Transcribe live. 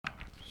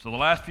So the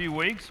last few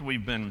weeks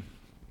we've been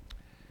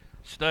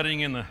studying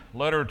in the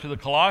letter to the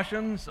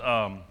Colossians.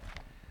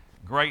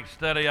 Great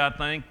study, I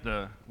think.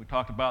 We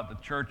talked about the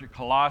church at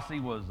Colossae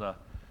was a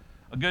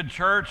good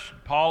church.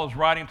 Paul is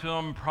writing to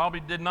them, probably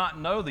did not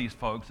know these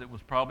folks. It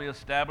was probably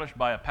established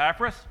by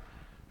Epaphras,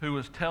 who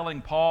was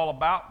telling Paul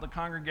about the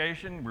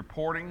congregation,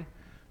 reporting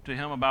to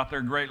him about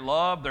their great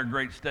love, their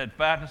great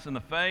steadfastness in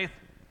the faith,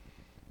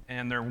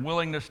 and their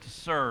willingness to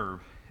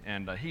serve.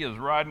 And he is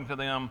writing to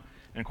them.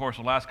 And of course,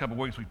 the last couple of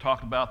weeks we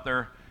talked about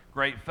their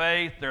great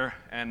faith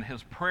and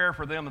his prayer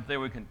for them that they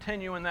would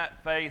continue in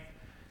that faith,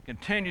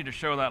 continue to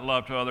show that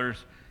love to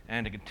others,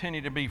 and to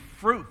continue to be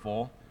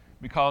fruitful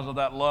because of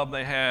that love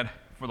they had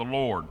for the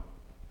Lord.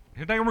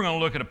 Today we're going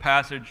to look at a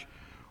passage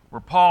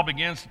where Paul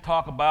begins to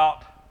talk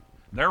about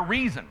their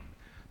reason,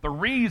 the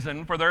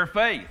reason for their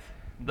faith,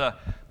 the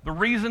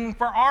reason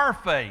for our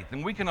faith,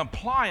 and we can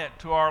apply it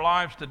to our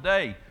lives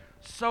today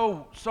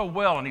so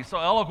well, and he's so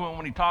eloquent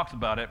when he talks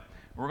about it.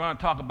 We're going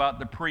to talk about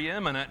the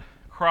preeminent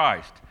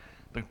Christ,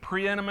 the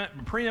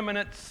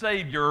preeminent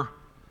Savior,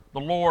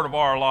 the Lord of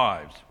our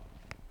lives.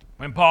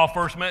 When Paul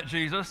first met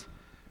Jesus,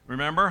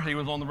 remember, he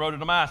was on the road to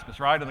Damascus,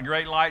 right? And the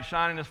great light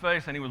shined in his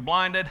face, and he was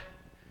blinded.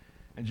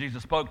 And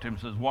Jesus spoke to him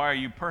and says, "Why are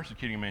you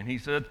persecuting me?" And he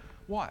said,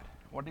 "What?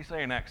 What did he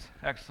say in Acts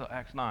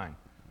 9?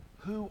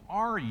 Who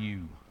are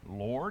you,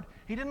 Lord?"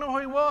 He didn't know who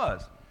he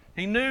was.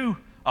 He knew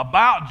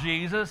about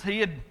Jesus.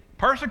 He had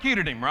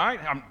persecuted him, right?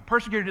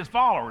 Persecuted his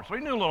followers. So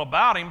he knew a little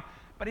about him,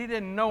 but he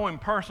didn't know him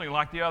personally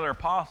like the other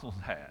apostles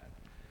had.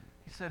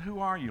 He said, "Who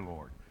are you,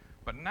 Lord?"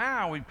 But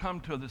now we've come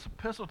to this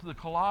epistle to the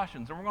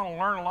Colossians, and we're going to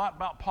learn a lot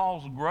about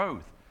Paul's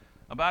growth,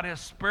 about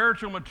his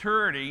spiritual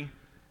maturity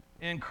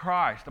in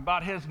Christ,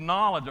 about his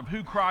knowledge of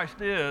who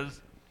Christ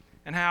is,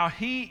 and how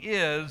he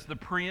is the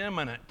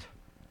preeminent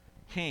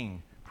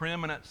King,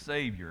 preeminent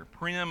Savior,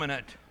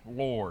 preeminent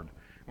Lord.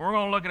 We're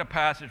going to look at a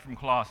passage from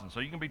Colossians.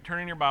 So you can be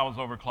turning your Bibles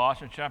over to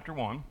Colossians chapter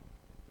 1.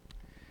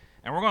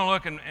 And we're going to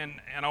look, and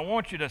I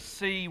want you to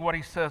see what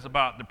he says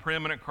about the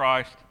preeminent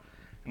Christ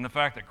and the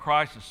fact that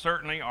Christ is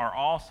certainly our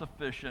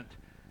all-sufficient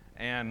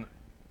and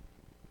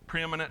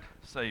preeminent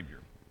Savior.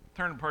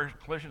 Turn to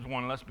Colossians 1,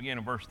 and let's begin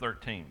in verse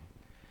 13.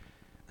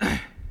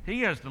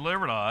 He has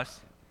delivered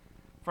us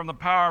from the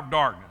power of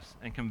darkness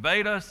and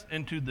conveyed us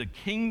into the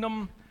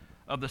kingdom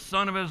of the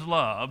Son of his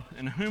love,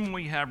 in whom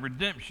we have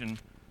redemption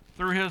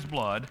through his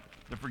blood,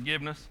 the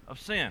forgiveness of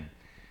sin.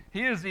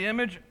 He is the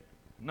image,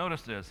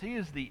 notice this, he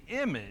is the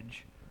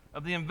image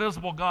of the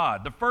invisible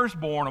God, the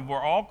firstborn of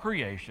all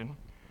creation.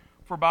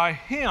 For by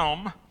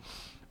him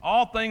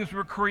all things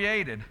were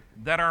created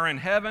that are in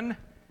heaven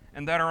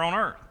and that are on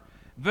earth,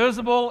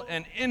 visible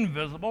and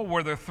invisible,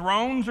 whether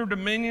thrones or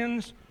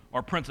dominions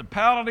or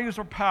principalities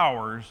or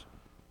powers.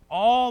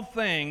 All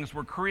things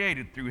were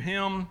created through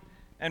him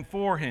and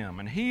for him.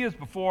 And he is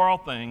before all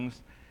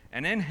things,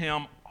 and in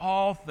him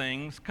all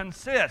things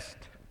consist.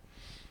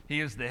 He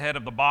is the head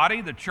of the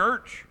body, the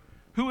church,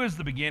 who is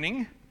the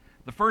beginning,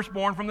 the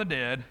firstborn from the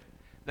dead,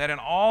 that in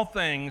all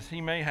things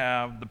he may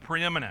have the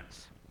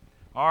preeminence.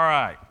 All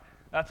right,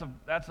 that's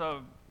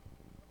a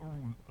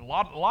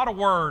lot of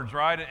words,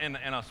 right, in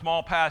a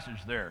small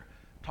passage there,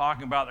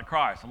 talking about the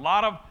Christ. A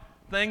lot of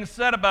things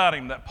said about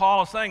him that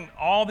Paul is saying,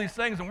 all these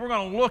things, and we're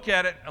going to look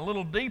at it a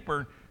little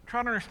deeper,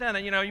 try to understand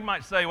that. You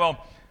might say,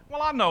 well,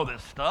 I know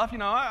this stuff.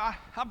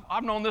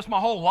 I've known this my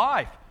whole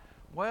life.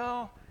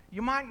 Well,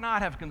 you might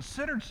not have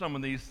considered some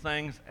of these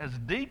things as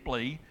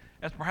deeply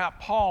as perhaps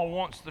Paul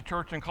wants the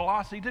church in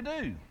Colossae to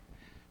do.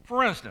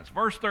 For instance,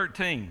 verse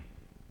 13,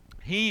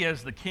 he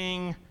is the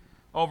king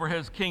over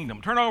his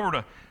kingdom. Turn over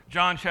to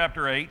John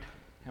chapter 8,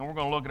 and we're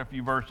going to look at a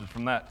few verses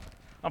from that.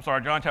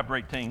 John chapter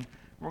 18.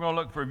 We're going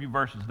to look for a few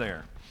verses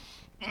there.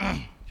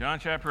 John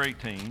chapter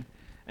 18,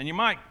 and you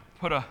might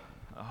put a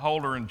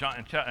holder in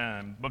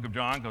book of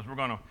John, because we're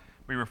going to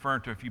be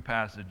referring to a few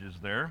passages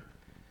there.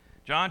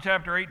 John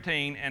chapter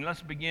 18, and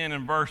let's begin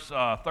in verse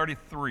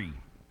 33.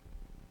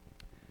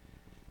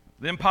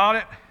 Then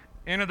Pilate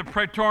entered the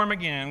praetorium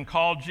again,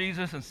 called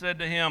Jesus, and said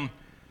to him,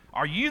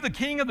 "Are you the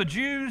king of the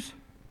Jews?"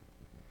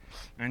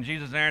 And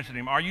Jesus answered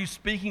him, "Are you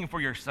speaking for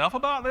yourself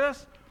about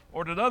this,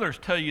 or did others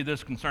tell you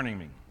this concerning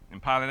me?"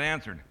 And Pilate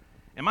answered,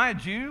 "Am I a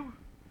Jew?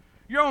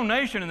 Your own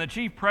nation and the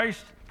chief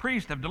priest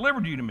have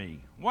delivered you to me.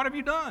 What have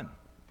you done?"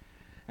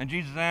 And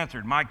Jesus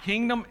answered, "My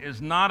kingdom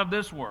is not of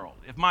this world.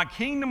 If my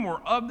kingdom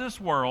were of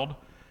this world,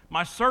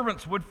 my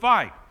servants would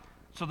fight,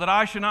 so that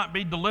I should not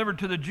be delivered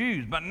to the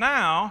Jews. But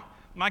now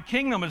my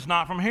kingdom is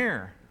not from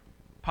here."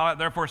 Pilate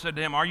therefore said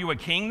to him, "Are you a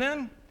king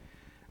then?"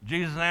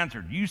 Jesus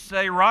answered, "You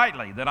say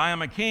rightly that I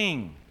am a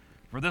king.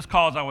 For this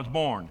cause I was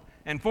born,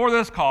 and for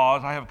this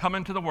cause I have come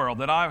into the world,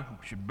 that I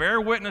should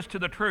bear witness to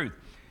the truth.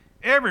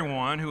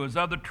 Everyone who is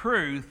of the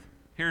truth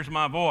hears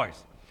my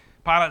voice."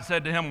 Pilate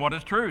said to him, "What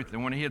is truth?"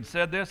 And when he had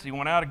said this, he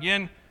went out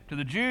again to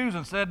the Jews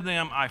and said to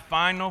them, "I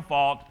find no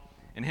fault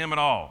in him at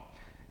all."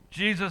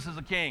 Jesus is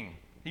a king.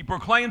 He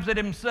proclaims it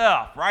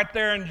himself right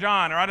there in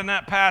John, right in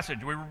that passage.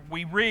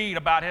 We read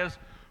about his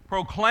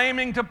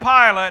proclaiming to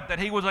Pilate that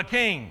he was a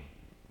king.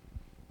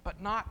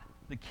 But not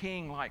the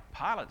king like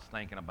Pilate's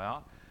thinking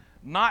about,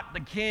 not the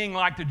king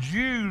like the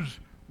Jews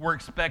were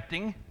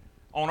expecting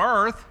on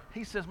earth.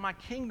 He says, my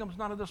kingdom's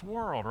not of this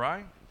world,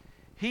 right?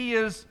 He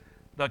is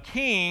the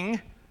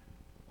king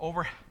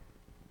over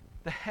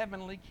the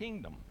heavenly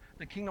kingdom,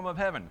 the kingdom of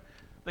heaven,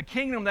 the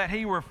kingdom that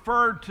he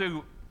referred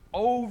to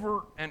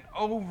over and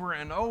over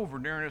and over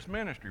during his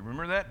ministry.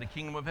 Remember that? The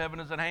kingdom of heaven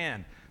is at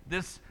hand.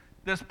 This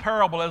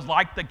parable is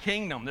like the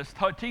kingdom. This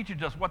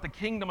teaches us what the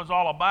kingdom is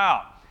all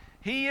about.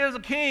 He is a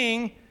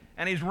king,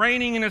 and he's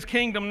reigning in his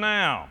kingdom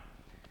now.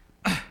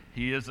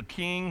 He is a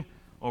king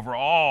over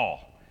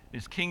all.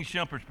 His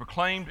kingship is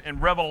proclaimed in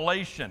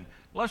Revelation.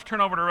 Let's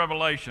turn over to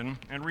Revelation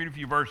and read a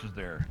few verses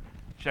there.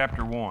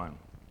 Chapter 1.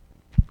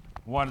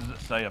 What does it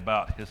say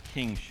about his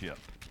kingship?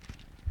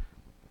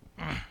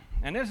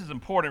 And this is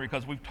important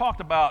because we've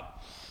talked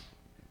about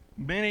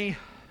many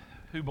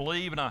who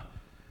believe in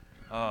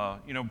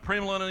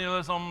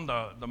premillennialism,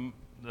 the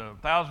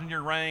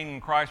 1,000-year reign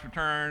when Christ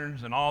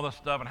returns and all this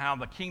stuff, and how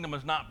the kingdom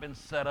has not been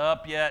set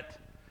up yet.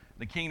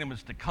 The kingdom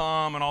is to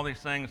come and all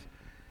these things.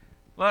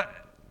 But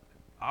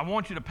I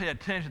want you to pay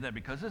attention to that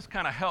because this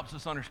kind of helps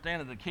us understand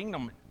that the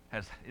kingdom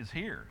is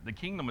here. The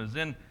kingdom is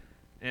in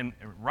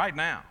right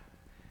now.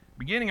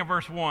 Beginning of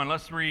verse 1,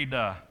 let's read,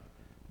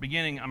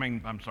 beginning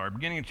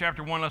in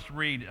chapter 1, let's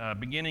read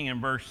beginning in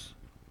verse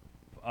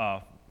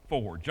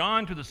 4.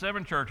 John, to the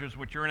 7 churches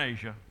which are in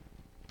Asia,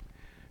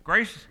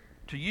 grace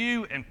to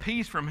you and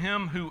peace from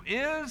him who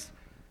is,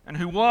 and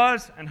who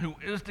was, and who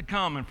is to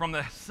come, and from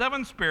the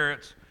 7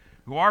 spirits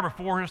who are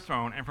before his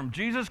throne, and from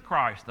Jesus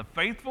Christ, the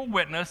faithful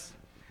witness,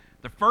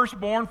 the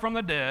firstborn from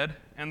the dead,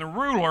 and the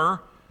ruler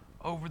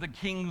over the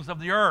kings of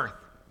the earth.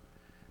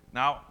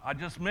 Now, I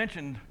just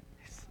mentioned,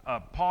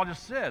 Paul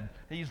just said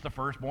he's the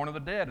firstborn of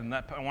the dead in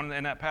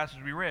that passage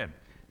we read.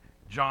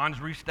 John's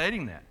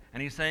restating that,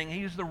 and he's saying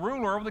he's the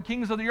ruler over the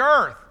kings of the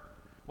earth.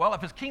 Well,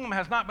 if his kingdom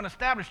has not been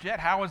established yet,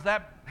 how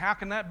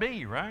can that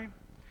be, right?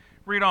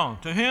 Read on.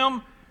 To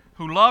him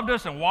who loved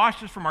us and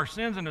washed us from our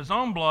sins in his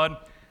own blood,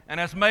 and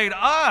has made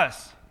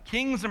us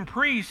kings and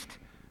priests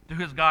to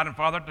his God and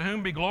Father, to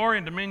whom be glory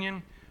and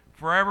dominion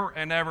forever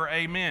and ever.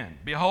 Amen.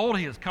 Behold,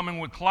 he is coming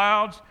with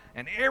clouds,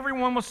 and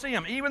everyone will see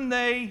him, even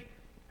they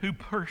who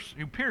pierced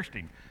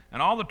him.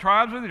 And all the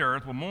tribes of the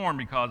earth will mourn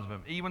because of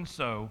him. Even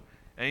so,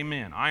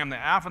 amen. I am the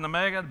Alpha and the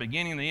Omega, the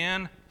beginning and the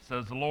end,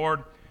 says the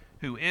Lord,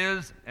 who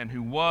is and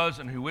who was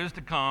and who is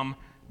to come,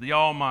 the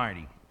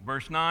Almighty.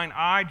 Verse 9,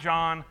 I,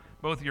 John,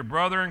 both your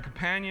brother and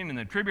companion in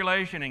the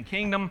tribulation and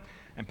kingdom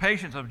and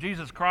patience of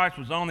Jesus Christ,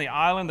 was on the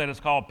island that is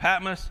called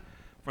Patmos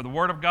for the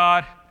word of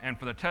God and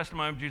for the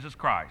testimony of Jesus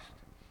Christ.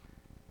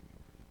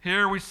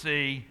 Here we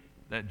see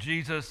that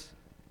Jesus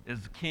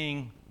is the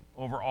king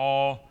over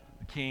all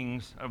the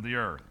kings of the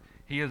earth.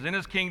 He is in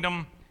his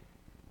kingdom.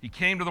 He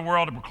came to the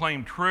world to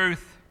proclaim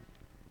truth,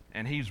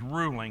 and he's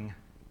ruling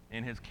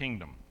in his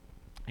kingdom.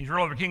 He's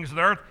ruling over the kings of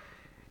the earth.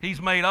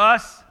 He's made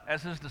us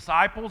as his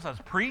disciples, as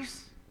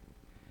priests,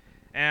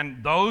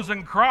 and those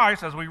in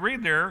Christ, as we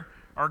read there,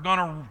 are going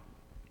to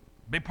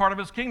be part of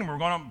his kingdom. We're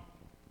going to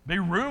be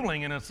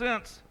ruling, in a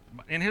sense,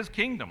 in his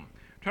kingdom.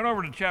 Turn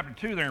over to chapter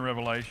 2 there in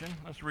Revelation.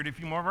 Let's read a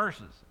few more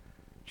verses.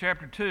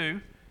 Chapter 2,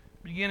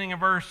 beginning in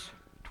verse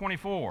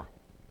 24.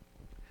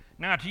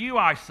 Now to you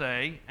I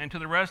say, and to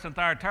the rest in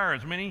Thyatira,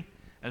 as many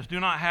as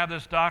do not have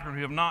this doctrine,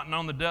 who have not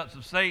known the depths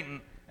of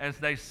Satan, as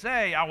they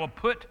say, I will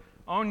put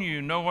on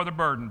you no other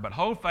burden, but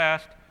hold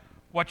fast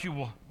what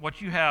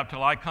you have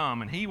till I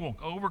come, and he who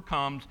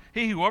overcomes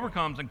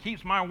and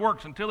keeps my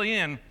works until the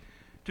end,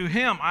 to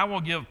him I will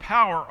give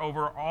power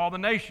over all the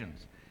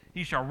nations.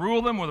 He shall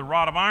rule them with a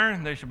rod of iron,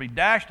 and they shall be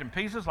dashed in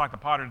pieces like the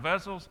potter's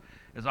vessels,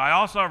 as I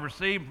also have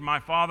received from my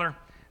Father,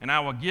 and I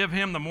will give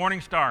him the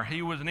morning star. He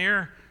who is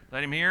near,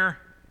 let him hear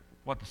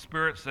what the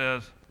Spirit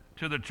says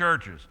to the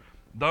churches.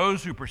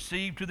 Those who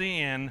perceive to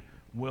the end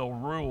will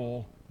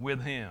rule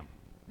with him.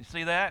 You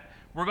see that?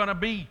 We're going to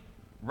be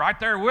right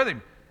there with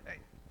him.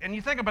 And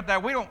you think about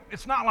that,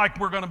 it's not like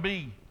we're going to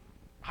be,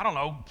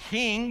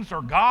 kings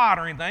or God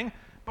or anything,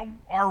 but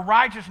our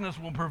righteousness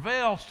will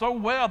prevail so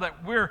well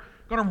that we're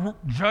going to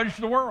judge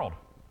the world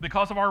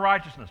because of our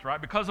righteousness, right?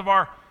 Because of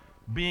our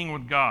being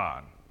with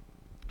God.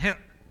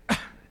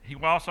 He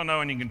will also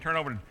know, and you can turn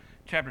over to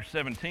chapter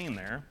 17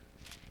 there,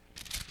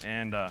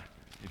 and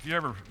if you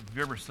ever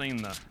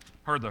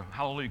heard the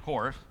Hallelujah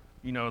chorus,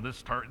 you know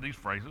these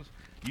phrases.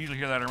 You usually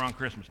hear that around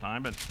Christmas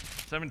time, but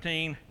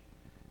 17,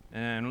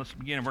 and let's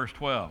begin in verse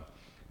 12.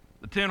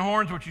 The 10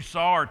 horns which you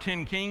saw are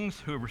 10 kings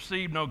who have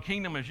received no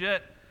kingdom as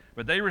yet,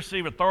 but they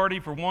receive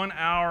authority for 1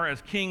 hour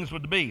as kings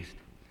with the beast.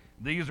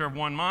 These are of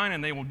one mind,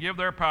 and they will give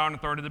their power and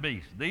authority to the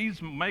beast.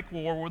 These make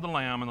war with the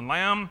Lamb, and the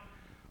Lamb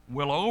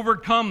will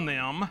overcome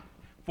them,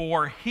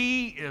 for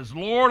he is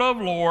Lord of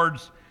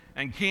lords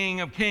and King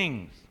of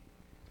kings.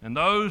 And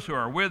those who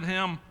are with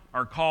him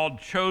are called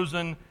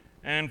chosen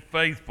and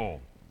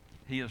faithful.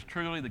 He is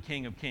truly the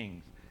King of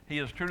kings. He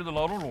is truly the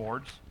Lord of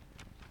lords.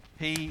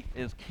 He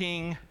is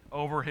king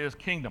over his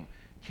kingdom,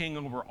 king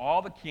over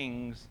all the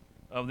kings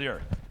of the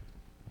earth.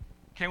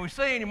 Can we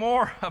say any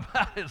more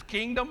about his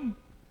kingdom?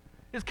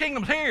 His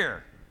kingdom's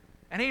here.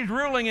 and he's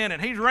ruling in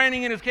it. He's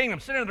reigning in his kingdom,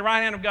 sitting at the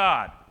right hand of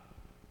God.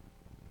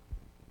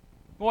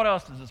 What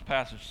else does this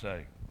passage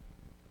say?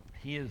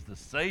 He is the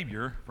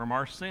Savior from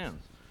our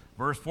sins.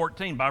 Verse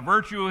 14, by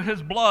virtue of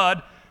his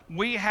blood,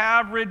 we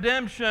have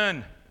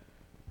redemption.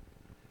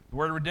 The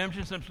word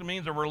redemption simply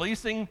means a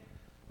releasing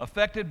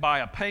affected by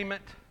a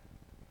payment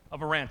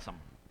of a ransom.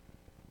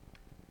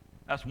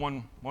 That's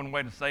one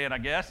way to say it, I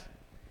guess.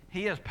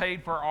 He has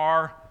paid for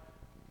our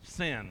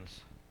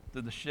sins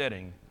through the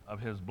shedding of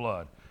his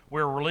blood.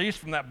 We're released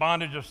from that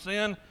bondage of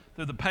sin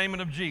through the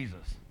payment of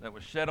Jesus that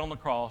was shed on the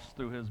cross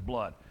through his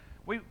blood.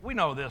 We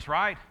know this,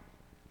 right?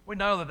 We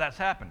know that that's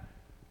happened.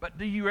 But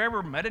do you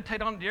ever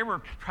meditate on it? Do you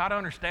ever try to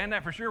understand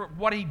that for sure?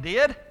 What he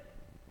did?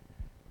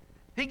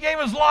 He gave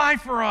his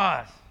life for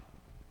us.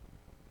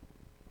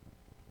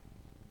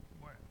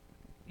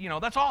 You know,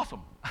 that's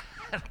awesome.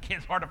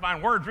 It's hard to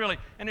find words, really.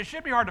 And it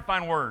should be hard to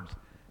find words.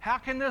 How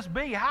can this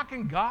be? How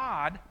can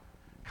God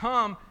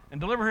come and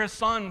deliver his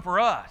son for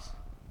us?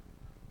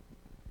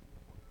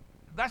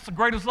 That's the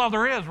greatest love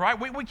there is, right?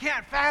 We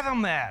can't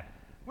fathom that.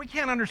 We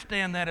can't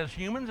understand that as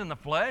humans in the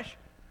flesh.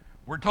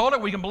 We're told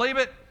it, we can believe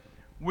it,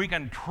 we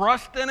can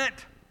trust in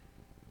it.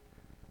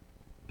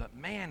 But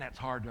man, that's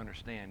hard to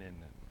understand, isn't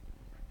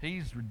it?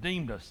 He's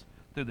redeemed us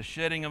through the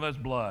shedding of his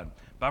blood.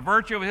 By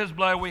virtue of his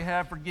blood, we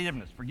have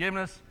forgiveness.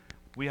 Forgiveness,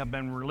 we have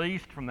been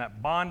released from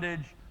that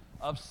bondage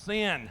of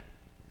sin.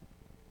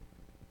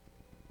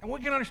 And we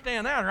can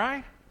understand that,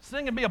 right?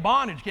 Sin can be a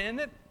bondage, can't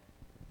it?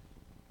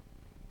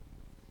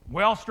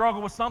 We all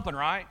struggle with something,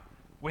 right?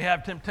 We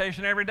have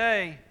temptation every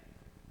day.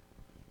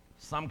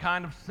 Some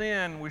kind of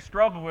sin we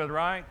struggle with,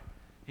 right?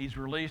 He's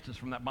released us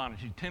from that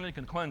bondage. He's tenderly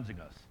cleansing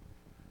us.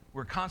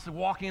 We're constantly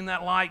walking in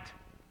that light,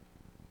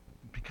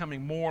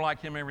 becoming more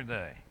like him every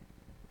day.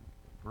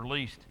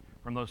 Released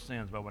from those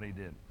sins by what he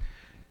did.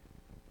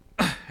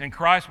 In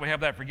Christ, we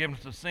have that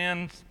forgiveness of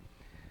sins.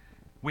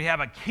 We have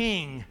a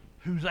king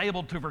who's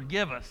able to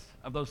forgive us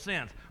of those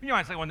sins. You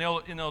might say, well,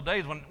 in the old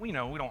days, when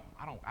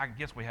I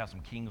guess we have some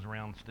kings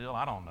around still.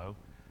 I don't know.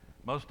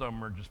 Most of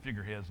them are just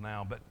figureheads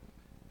now. But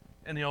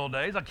in the old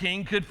days, a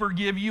king could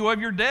forgive you of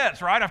your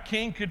debts, right? A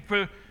king could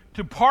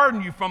to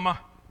pardon you from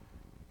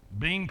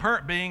being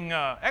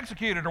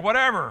executed or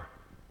whatever.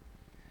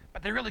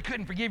 But they really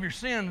couldn't forgive your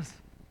sins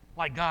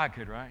like God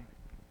could, right?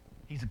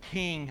 He's a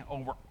king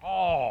over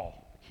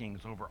all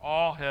kings, over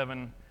all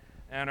heaven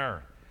and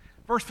earth.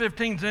 Verse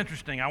 15 is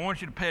interesting. I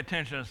want you to pay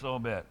attention to this a little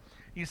bit.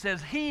 He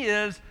says, he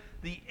is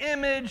the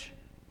image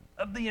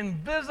of the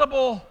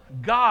invisible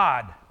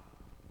God.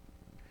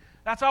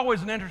 That's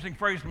always an interesting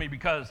phrase to me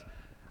because,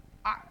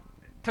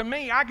 to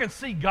me, I can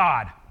see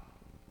God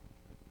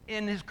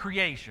in his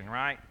creation,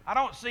 right? I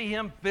don't see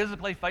him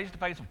physically, face to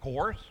face, of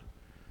course.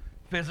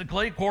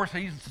 Physically, of course,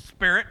 he's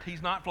spirit.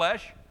 He's not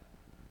flesh.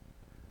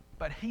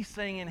 But he's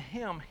saying in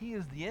him, he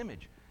is the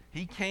image.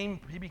 He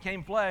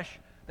became flesh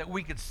that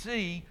we could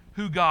see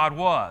who God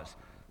was.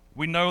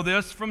 We know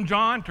this from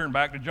John. Turn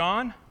back to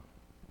John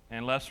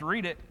and let's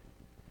read it.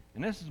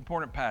 And this is an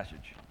important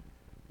passage.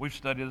 We've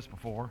studied this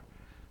before.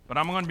 But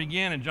I'm going to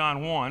begin in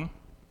John 1,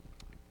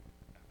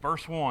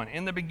 verse 1.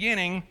 In the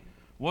beginning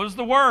was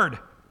the Word,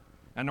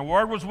 and the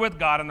Word was with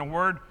God, and the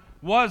Word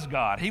was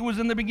God. He was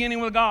in the beginning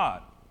with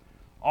God.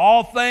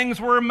 All things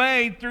were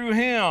made through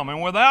him,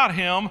 and without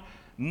him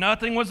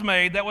nothing was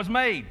made that was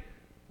made.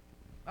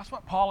 That's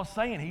what Paul is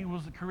saying. He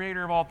was the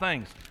creator of all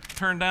things.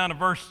 Turn down to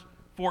verse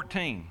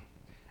 14.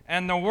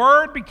 And the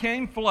Word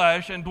became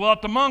flesh and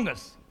dwelt among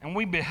us, and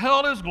we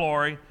beheld his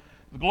glory,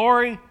 the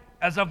glory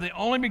as of the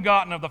only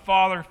begotten of the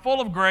Father,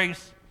 full of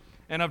grace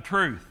and of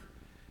truth.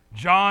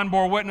 John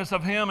bore witness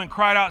of him and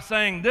cried out,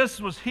 saying, this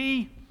was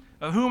he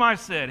of whom I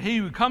said, he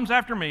who comes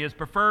after me is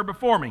preferred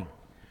before me,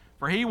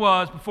 for he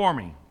was before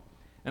me.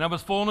 And of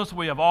his fullness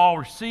we have all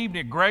received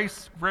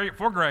grace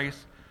for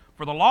grace.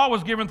 For the law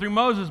was given through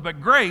Moses, but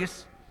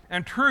grace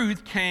and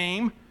truth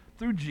came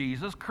through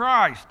Jesus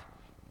Christ.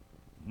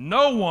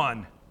 No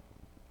one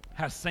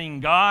has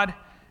seen God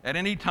at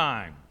any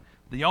time.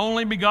 The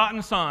only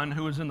begotten Son,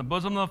 who is in the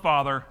bosom of the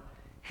Father,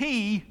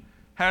 he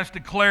has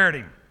declared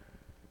him.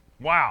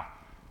 Wow.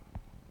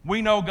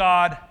 We know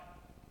God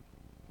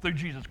through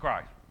Jesus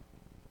Christ.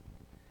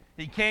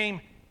 He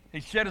came,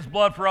 he shed his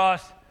blood for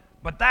us,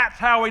 but that's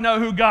how we know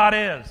who God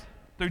is,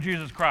 through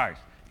Jesus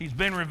Christ. He's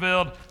been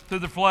revealed through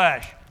the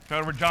flesh.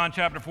 Turn over to John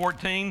chapter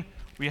 14.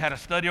 We had a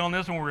study on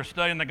this when we were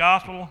studying the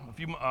gospel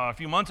a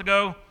few months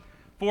ago.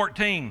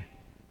 14,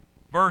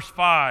 verse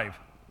 5.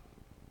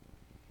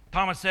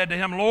 Thomas said to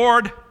him,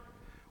 Lord,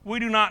 we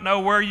do not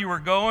know where you are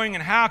going,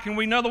 and how can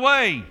we know the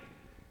way?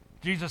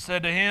 Jesus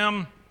said to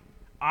him,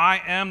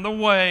 I am the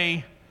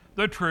way,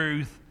 the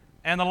truth,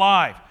 and the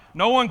life.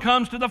 No one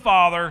comes to the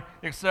Father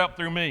except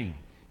through me.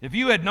 If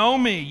you had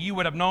known me, you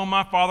would have known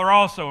my Father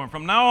also. And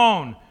from now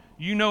on,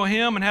 you know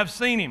him and have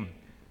seen him.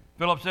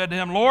 Philip said to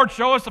him, Lord,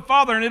 show us the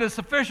Father, and it is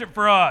sufficient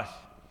for us.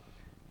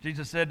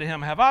 Jesus said to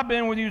him, have I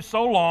been with you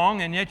so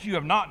long, and yet you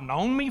have not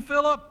known me,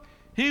 Philip?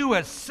 He who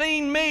has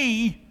seen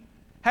me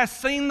has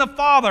seen the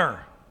Father.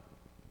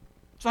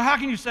 So how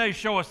can you say,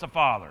 show us the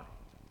Father?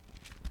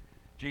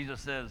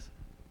 Jesus says,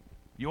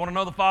 You want to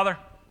know the Father?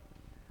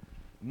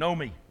 Know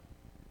me.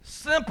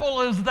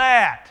 Simple as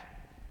that.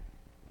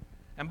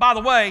 And by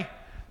the way,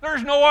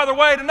 there's no other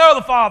way to know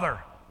the Father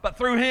but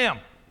through Him.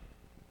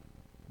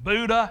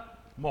 Buddha,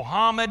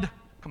 Muhammad,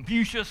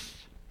 Confucius.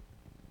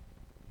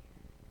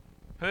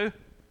 Who?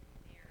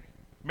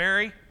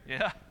 Mary.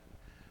 Yeah.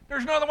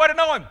 There's no other way to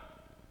know Him.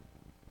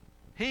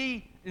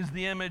 He is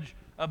the image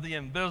of the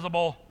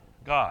invisible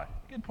God.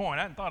 Good point.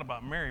 I hadn't thought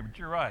about Mary, but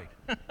you're right.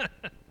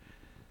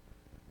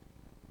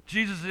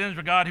 Jesus is the image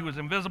of God who is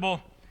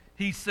invisible.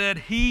 He said,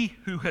 "He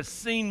who has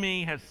seen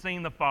me has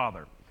seen the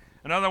Father."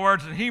 In other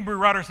words, the Hebrew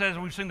writer says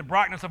we've seen the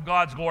brightness of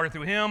God's glory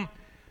through Him.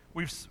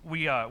 We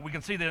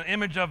can see the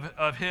image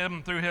of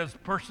Him through His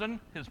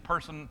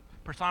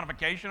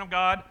personification of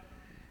God.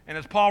 And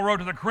as Paul wrote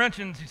to the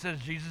Corinthians, he says,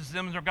 Jesus is the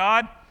image of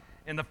God.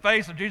 In the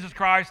face of Jesus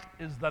Christ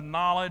is the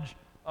knowledge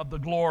of the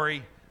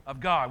glory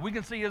of God. We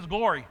can see His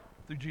glory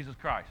through Jesus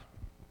Christ.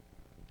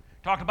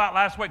 Talked about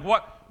last week,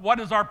 what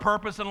is our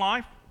purpose in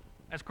life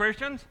as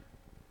Christians?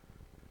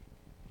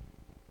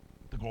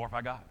 To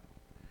glorify God.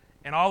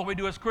 And all that we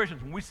do as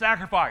Christians, when we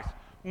sacrifice,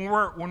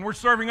 when we're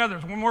serving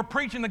others, when we're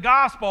preaching the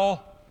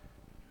gospel,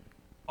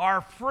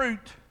 our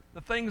fruit,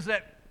 the things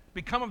that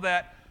become of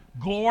that,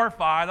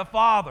 glorify the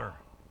Father.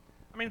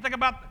 I mean, think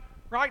about,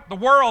 right? The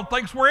world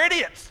thinks we're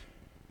idiots.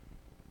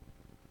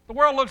 The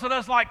world looks at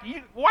us like,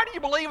 why do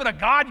you believe in a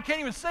God you can't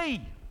even see?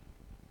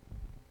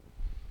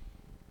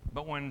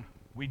 But when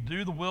we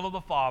do the will of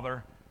the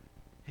Father,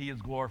 He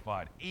is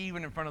glorified,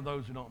 even in front of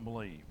those who don't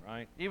believe,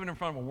 right? Even in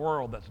front of a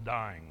world that's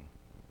dying.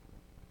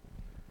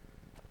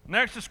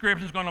 Next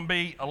description is going to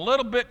be a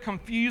little bit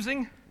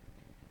confusing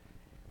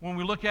when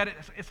we look at it.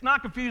 It's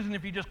not confusing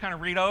if you just kind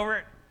of read over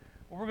it.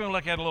 But we're going to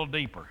look at it a little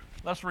deeper.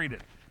 Let's read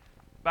it.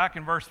 Back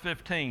in verse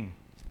 15,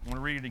 I'm going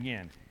to read it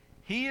again.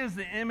 He is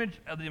the image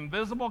of the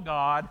invisible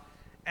God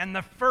and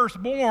the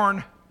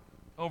firstborn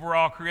over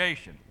all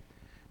creation.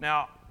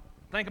 Now,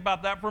 think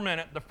about that for a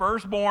minute. The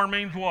firstborn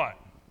means what?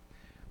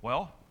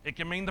 Well, it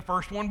can mean the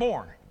first one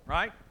born,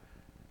 right?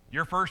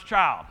 Your first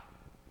child.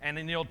 And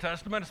in the Old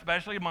Testament,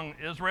 especially among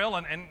Israel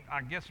and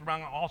I guess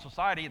among all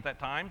society at that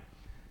time,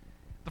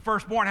 the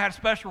firstborn had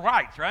special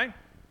rights, right?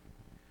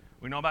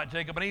 We know about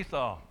Jacob and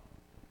Esau.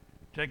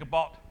 Jacob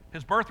bought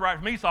his birthright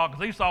from Esau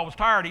because Esau was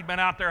tired. He'd been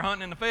out there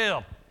hunting in the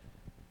field,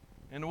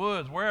 in the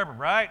woods, wherever,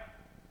 right?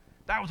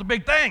 That was a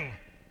big thing.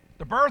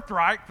 The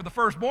birthright for the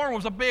firstborn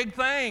was a big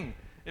thing.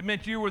 It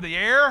meant you were the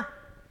heir.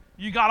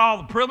 You got all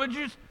the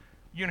privileges.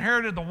 You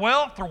inherited the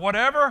wealth or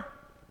whatever.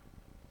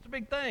 It's a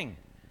big thing.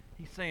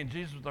 He's saying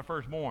Jesus was the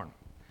firstborn.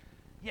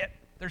 Yet,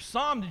 there's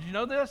some, did you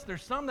know this?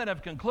 There's some that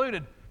have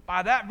concluded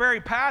by that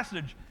very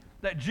passage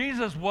that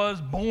Jesus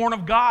was born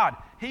of God.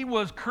 He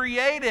was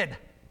created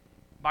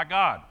by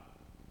God.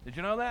 Did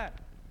you know that?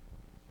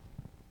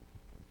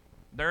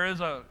 There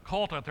is a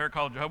cult out there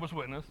called Jehovah's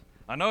Witness.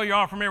 I know you're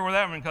all familiar with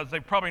that one because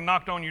they've probably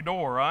knocked on your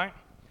door, right?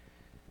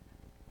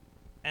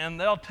 And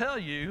they'll tell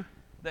you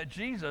that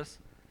Jesus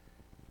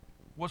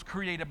was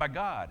created by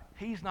God.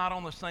 He's not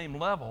on the same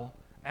level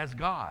as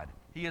God.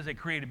 He is a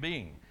created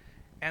being.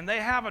 And they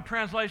have a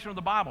translation of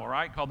the Bible,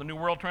 right, called the New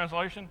World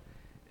Translation.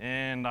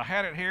 And I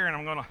had it here, and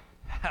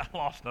I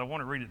lost it. I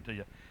want to read it to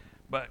you.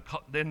 But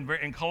then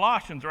in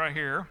Colossians right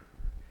here,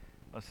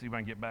 let's see if I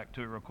can get back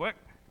to it real quick.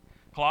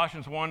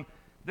 Colossians 1,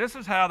 this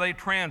is how they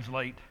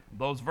translate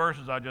those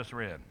verses I just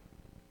read.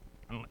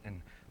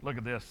 And look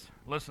at this.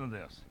 Listen to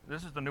this.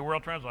 This is the New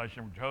World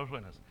Translation from Jehovah's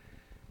Witness.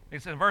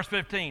 It says in verse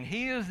 15,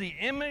 He is the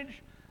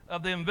image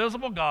of the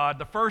invisible God,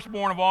 the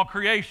firstborn of all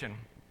creation,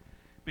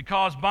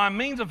 because by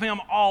means of Him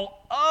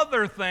all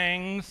other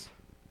things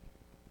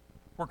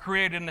were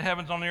created in the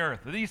heavens on the earth.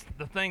 These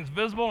the things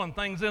visible and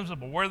things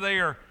invisible, where they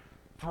are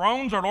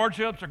thrones or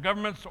lordships or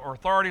governments or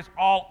authorities,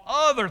 all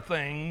other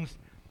things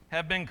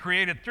have been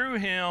created through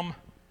Him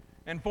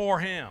and for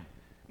Him.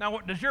 Now,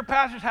 does your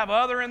passage have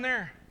other in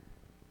there?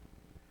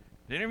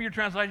 Did any of your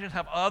translations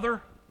have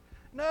other?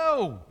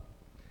 No.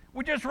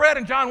 We just read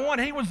in John 1,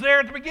 He was there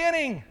at the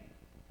beginning.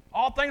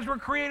 All things were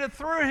created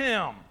through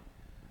Him.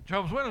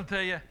 Jehovah's Witnesses will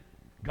tell you,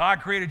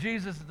 God created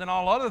Jesus, and then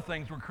all other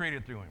things were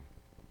created through Him.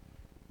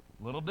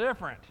 A little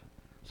different.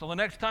 So the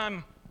next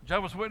time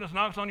Jehovah's Witness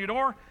knocks on your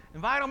door,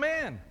 invite them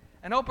in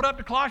and open up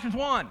to Colossians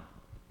 1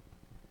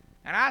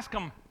 and ask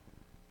them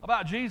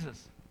about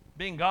Jesus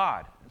being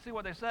God and see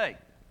what they say.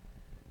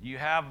 You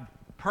have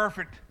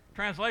perfect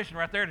translation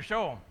right there to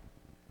show them.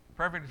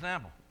 Perfect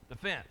example.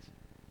 Defense.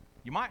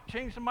 You might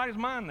change somebody's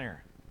mind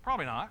there.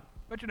 Probably not,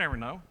 but you never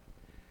know.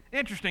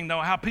 Interesting, though,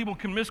 how people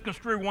can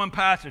misconstrue one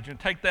passage and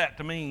take that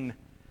to mean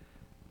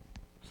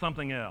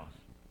something else.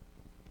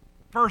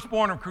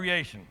 Firstborn of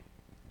creation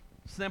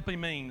simply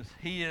means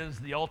He is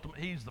the ultimate,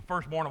 He's the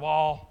firstborn of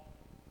all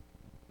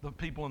the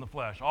people in the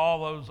flesh,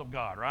 all those of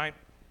God, right?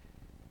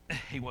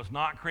 He was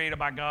not created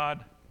by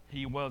God.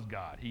 He was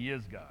God. He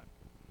is God.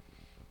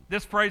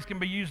 This phrase can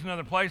be used in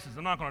other places.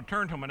 I'm not going to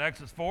turn to them in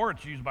Exodus 4.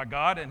 It's used by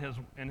God in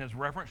his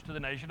reference to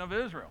the nation of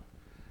Israel.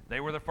 They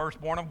were the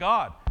firstborn of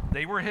God.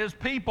 They were His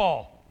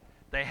people.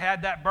 They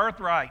had that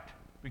birthright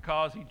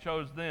because He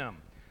chose them.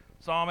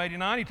 Psalm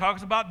 89, he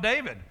talks about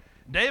David.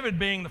 David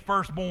being the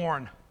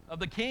firstborn of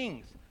the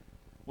kings.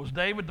 Was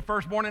David the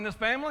firstborn in his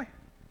family?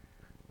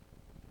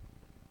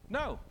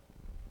 No.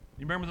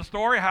 You remember the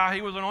story, how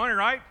he was anointed,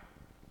 right?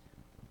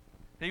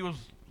 He was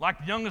like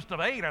the youngest of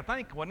 8, I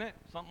think, wasn't it?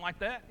 Something like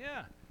that,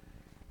 yeah.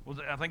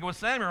 I think it was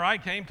Samuel,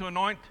 right? Came to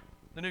anoint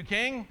the new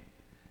king.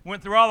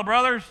 Went through all the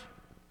brothers.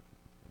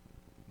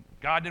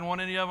 God didn't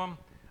want any of them.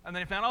 And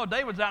then he found,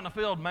 David's out in the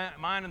field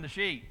minding the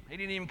sheep. He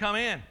didn't even come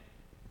in.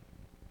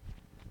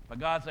 But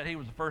God said he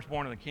was the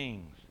firstborn of the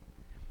kings.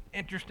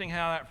 Interesting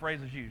how that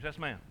phrase is used. Yes,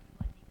 ma'am.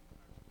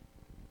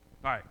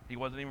 All right, he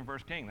wasn't even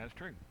first king. That's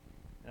true.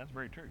 That's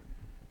very true.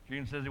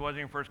 Jude says he wasn't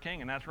even first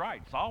king, and that's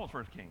right. Saul was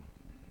first king.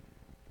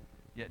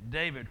 Yet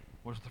David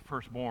was the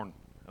firstborn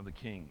of the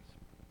kings.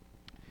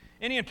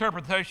 Any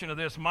interpretation of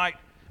this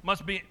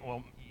must be,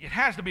 it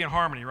has to be in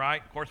harmony,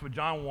 right? Of course, with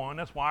John 1.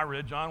 That's why I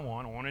read John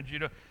 1. I wanted you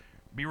to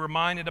be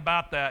reminded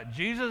about that.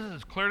 Jesus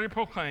is clearly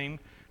proclaimed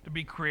to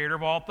be creator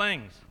of all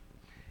things.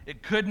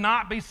 It could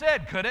not be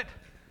said, could it,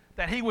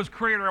 that he was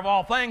creator of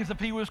all things if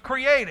he was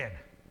created,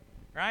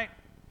 right?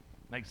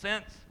 Makes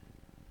sense?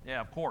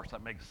 Yeah, of course,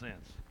 that makes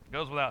sense. It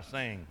goes without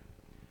saying.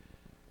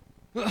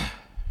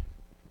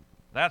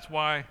 That's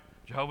why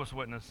Jehovah's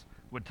Witnesses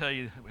would tell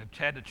you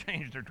had to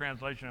change their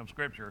translation of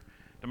Scripture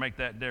to make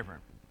that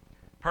different.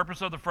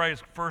 Purpose of the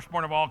phrase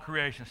firstborn of all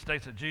creation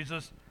states that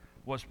Jesus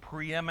was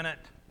preeminent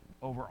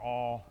over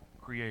all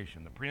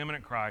creation, the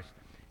preeminent Christ.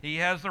 He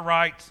has the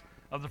rights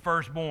of the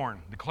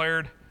firstborn,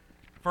 declared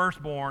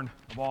firstborn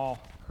of all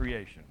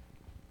creation.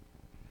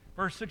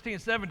 Verse 16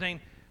 and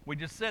 17, we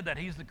just said that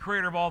he's the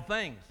creator of all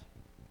things.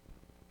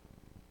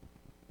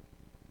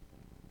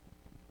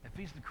 If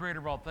he's the creator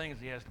of all things,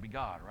 he has to be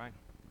God, right?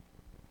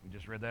 We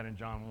just read that in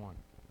John 1.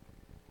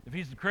 If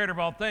he's the creator of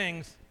all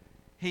things,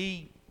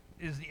 he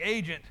is the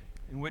agent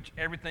in which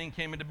everything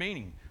came into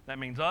being. That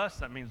means us,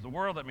 that means the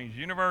world, that means the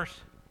universe.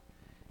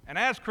 And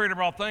as creator of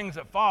all things,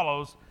 it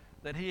follows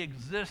that he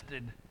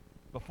existed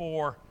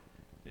before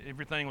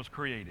everything was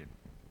created.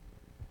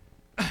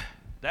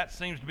 That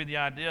seems to be the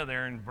idea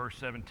there in verse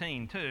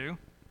 17 too,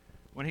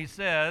 when he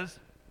says,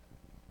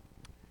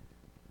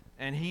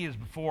 and he is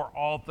before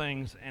all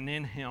things, and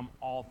in him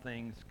all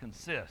things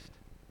consist.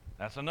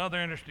 That's another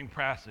interesting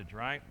passage,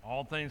 right?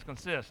 All things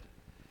consist.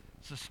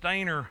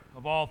 Sustainer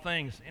of all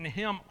things. In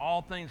him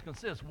all things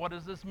consist. What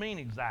does this mean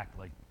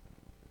exactly?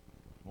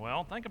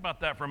 Well, think about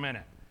that for a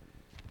minute.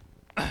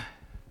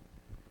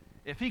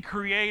 If he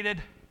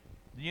created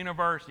the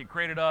universe, he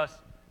created us,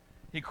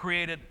 he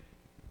created,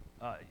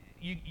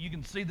 you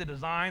can see the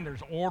design,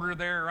 there's order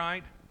there,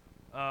 right?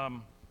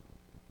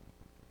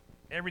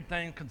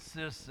 Everything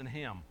consists in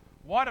him.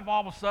 What if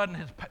all of a sudden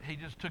he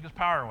just took his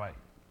power away?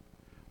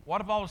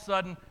 What if all of a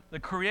sudden the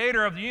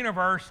creator of the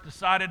universe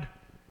decided,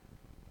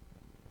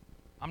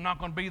 I'm not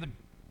going to be the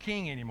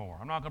king anymore.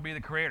 I'm not going to be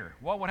the creator.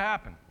 What would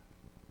happen?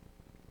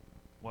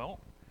 Well,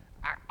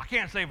 I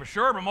can't say for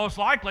sure, but most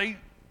likely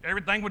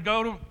everything would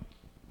go to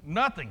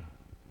nothing.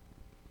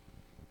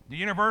 The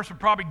universe would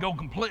probably go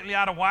completely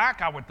out of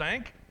whack, I would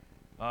think.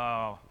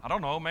 I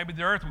don't know, maybe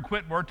the earth would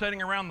quit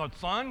rotating around the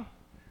sun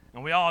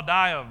and we all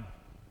die of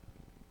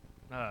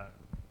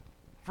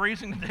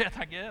freezing to death,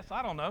 I guess.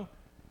 I don't know.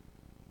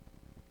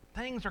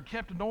 Things are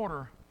kept in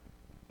order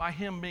by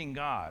him being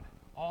God.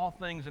 All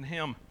things in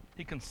him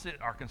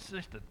are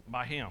consistent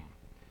by him.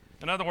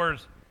 In other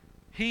words,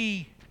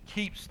 he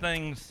keeps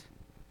things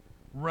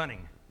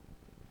running,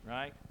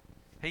 right?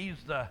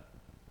 He's the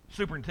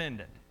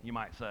superintendent, you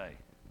might say.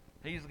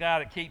 He's the guy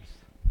that keeps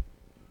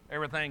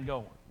everything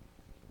going.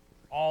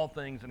 All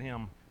things in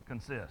him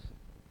consist.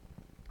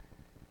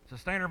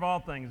 Sustainer of all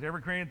things,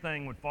 every created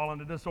thing would fall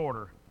into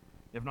disorder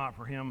if not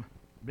for him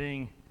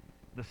being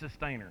the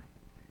sustainer.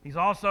 He's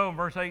also, in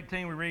verse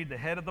 18, we read, the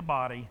head of the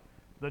body,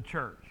 the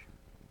church.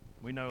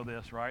 We know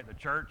this, right? The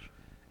church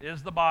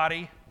is the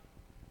body.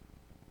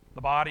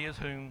 The body is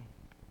whom?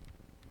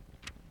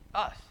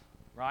 Us,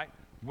 right?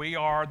 We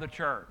are the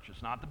church.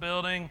 It's not the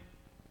building.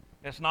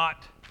 It's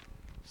not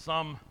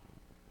some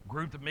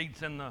group that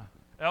meets in the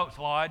Elks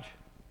Lodge.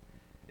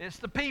 It's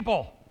the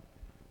people.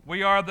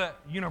 We are the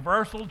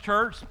universal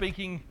church,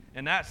 speaking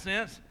in that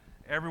sense.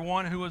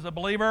 Everyone who is a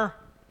believer,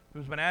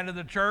 who's been added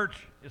to the church,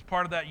 is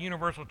part of that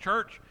universal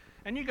church.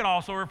 And you can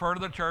also refer to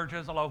the church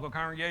as a local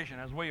congregation,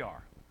 as we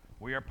are.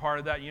 We are part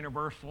of that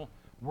universal,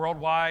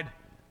 worldwide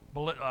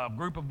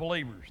group of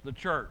believers, the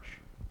church.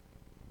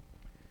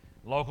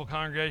 Local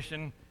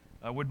congregation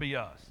would be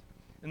us.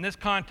 In this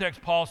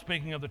context, Paul's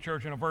speaking of the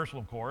church universal,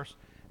 of course.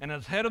 And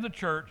as head of the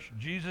church,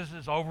 Jesus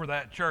is over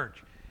that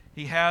church.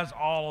 He has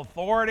all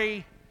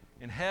authority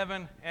in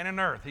heaven and in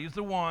earth. He's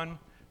the one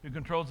who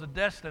controls the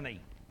destiny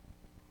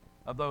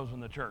of those in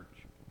the church,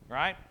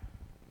 right?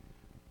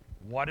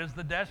 What is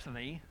the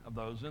destiny of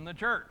those in the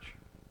church?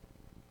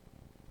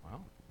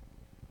 Well,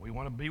 we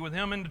want to be with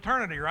him in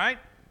eternity, right?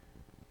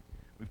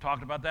 We've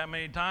talked about that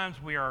many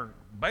times. We are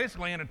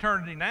basically in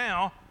eternity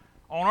now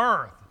on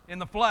earth, in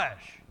the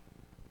flesh.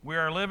 We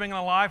are living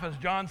a life, as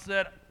John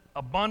said,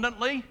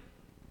 abundantly,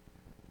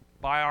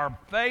 By our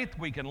faith,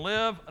 we can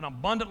live an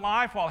abundant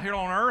life while here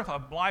on earth,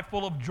 a life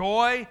full of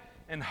joy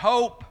and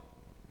hope.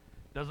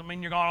 Doesn't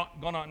mean you're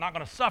not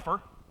going to suffer,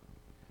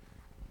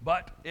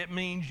 but it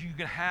means you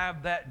can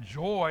have that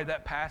joy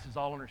that passes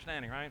all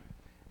understanding, right?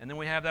 And then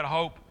we have that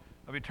hope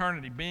of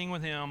eternity, being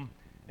with Him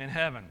in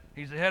heaven.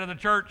 He's the head of the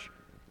church.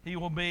 He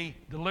will be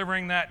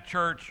delivering that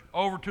church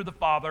over to the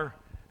Father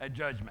at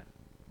judgment.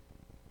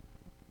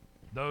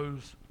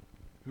 Those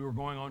who are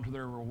going on to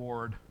their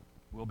reward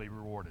will be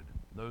rewarded.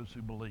 Those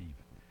who believe.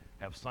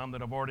 Have some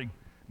that have already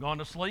gone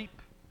to sleep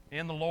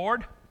in the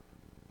Lord.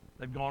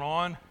 They've gone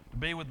on to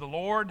be with the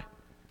Lord,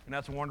 and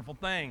that's a wonderful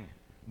thing.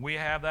 We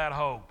have that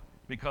hope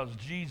because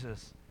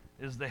Jesus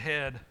is the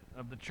head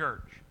of the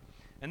church.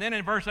 And then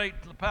in verse 8,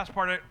 the past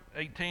part of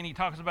 18, he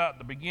talks about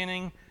the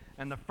beginning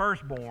and the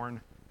firstborn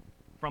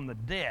from the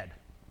dead.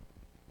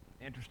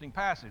 Interesting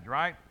passage,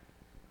 right?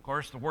 Of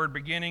course, the word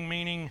beginning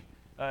meaning,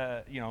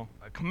 a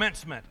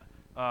commencement.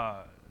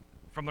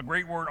 From the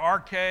Greek word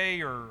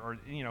arche, or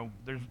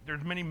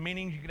there's many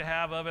meanings you could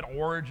have of it.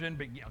 Origin,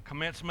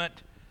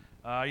 commencement.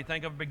 You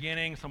think of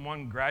beginning,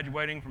 someone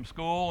graduating from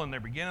school and they're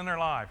beginning their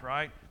life,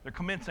 right? They're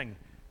commencing.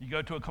 You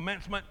go to a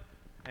commencement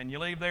and you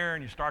leave there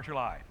and you start your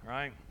life,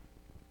 right?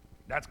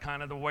 That's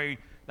kind of the way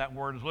that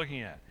word is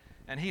looking at.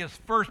 And he is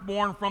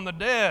firstborn from the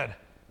dead.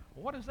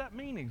 What does that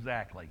mean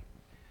exactly?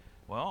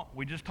 Well,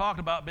 we just talked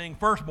about being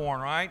firstborn,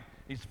 right?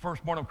 He's the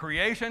firstborn of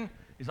creation.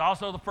 He's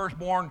also the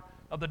firstborn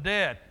of the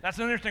dead. That's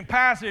an interesting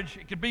passage.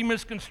 It could be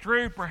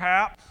misconstrued,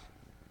 perhaps.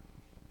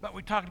 But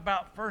we talked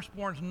about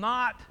firstborn's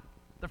not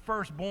the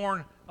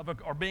firstborn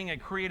or being a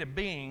created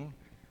being,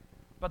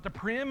 but the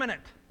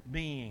preeminent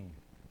being,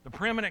 the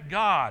preeminent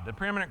God, the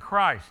preeminent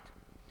Christ.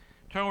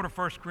 Turn over to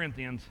 1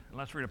 Corinthians, and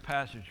let's read a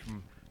passage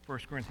from 1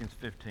 Corinthians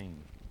 15.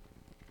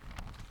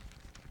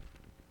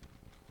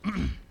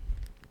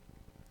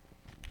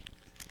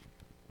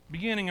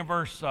 Beginning in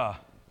verse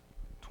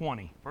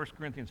 20, 1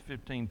 Corinthians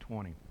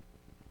 15:20.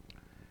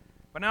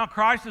 But now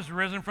Christ is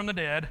risen from the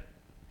dead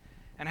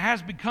and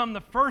has become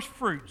the first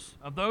fruits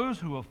of those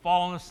who have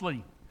fallen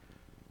asleep.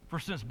 For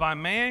since by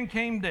man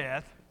came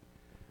death,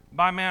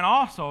 by man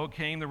also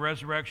came the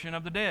resurrection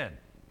of the dead.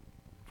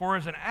 For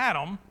as in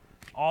Adam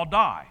all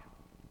die,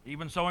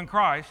 even so in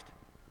Christ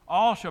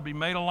all shall be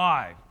made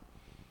alive,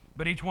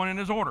 but each one in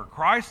his order.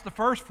 Christ the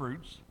first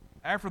fruits,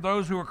 after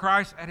those who are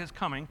Christ at his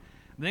coming.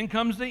 Then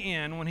comes the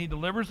end, when he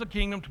delivers the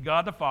kingdom to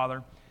God the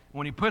Father,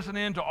 when he puts an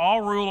end to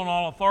all rule and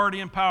all authority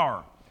and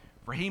power.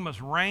 For he must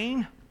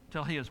reign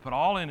till he has put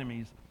all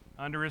enemies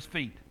under his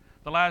feet.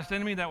 The last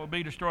enemy that will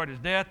be destroyed is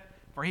death,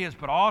 for he has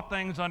put all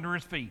things under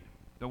his feet.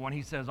 But when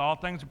he says all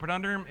things are put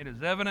under him, it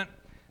is evident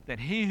that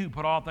he who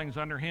put all things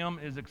under him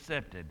is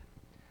accepted.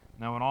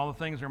 Now when all the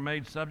things are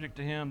made subject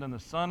to him, then the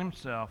Son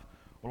himself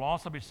will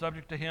also be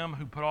subject to him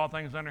who put all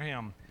things under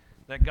him,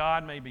 that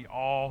God may be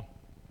all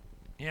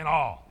in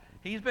all.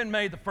 He's been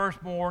made the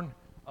firstborn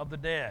of the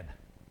dead.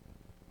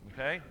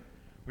 Okay?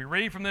 We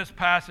read from this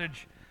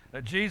passage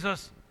that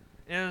Jesus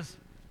is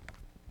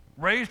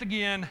raised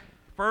again,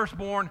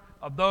 firstborn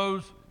of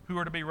those who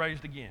are to be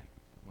raised again.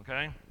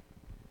 Okay?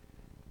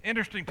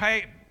 Interesting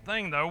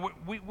thing, though,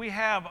 we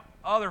have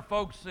other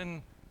folks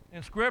in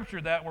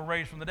Scripture that were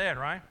raised from the dead,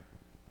 right?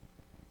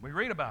 We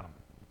read about them.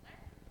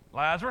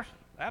 Lazarus,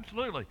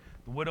 absolutely.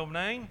 The widow of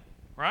Nain,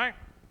 right?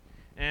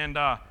 And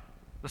the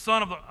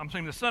son of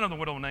the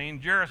widow of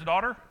Nain, Jairus'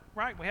 daughter,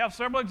 right? We have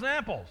several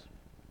examples.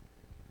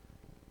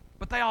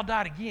 But they all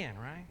died again,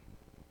 right?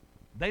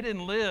 They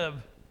didn't live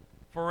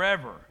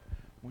forever.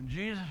 When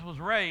Jesus was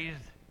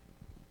raised,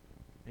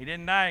 he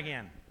didn't die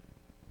again.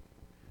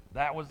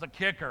 That was the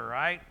kicker,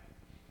 right?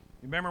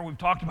 Remember, we've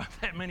talked about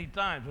that many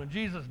times. When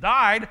Jesus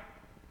died,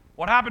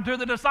 what happened to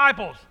the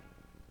disciples?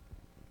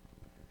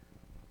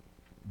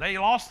 They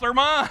lost their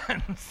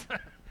minds.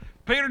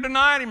 Peter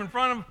denied him in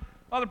front of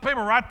other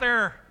people right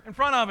there in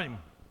front of him.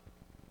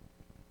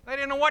 They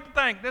didn't know what to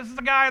think. This is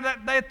the guy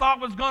that they thought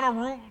was going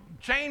to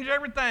change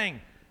everything,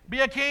 be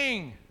a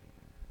king,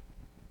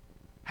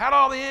 had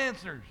all the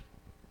answers,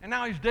 and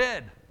now he's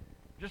dead.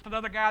 Just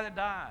another guy that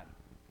died.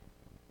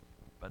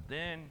 But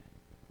then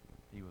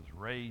he was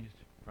raised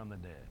from the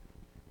dead,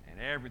 and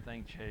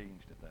everything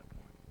changed at that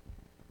point.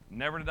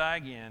 Never to die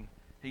again.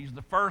 He's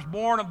the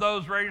firstborn of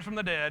those raised from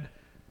the dead.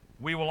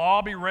 We will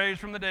all be raised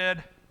from the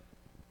dead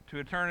to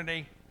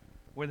eternity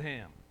with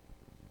him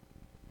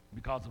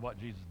because of what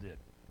Jesus did.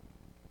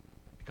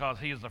 Because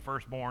he is the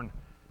firstborn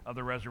of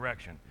the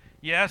resurrection.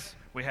 Yes,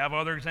 we have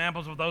other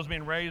examples of those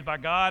being raised by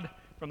God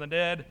from the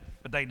dead,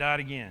 but they died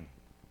again.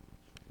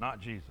 Not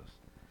Jesus.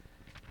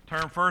 The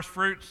term first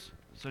fruits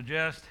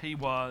suggests he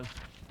was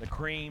the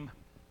cream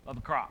of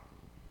the crop.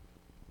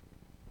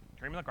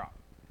 Cream of the crop.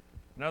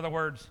 In other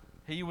words,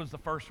 he was the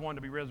first one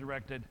to be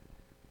resurrected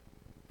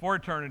for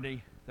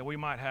eternity, that we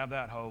might have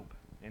that hope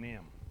in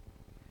him.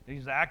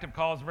 He's the active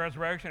cause of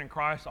resurrection. In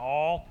Christ,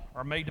 all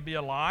are made to be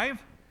alive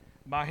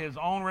by his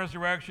own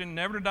resurrection,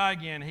 never to die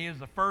again. He is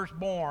the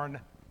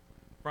firstborn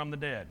from the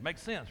dead.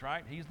 Makes sense,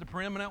 right? He's the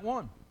preeminent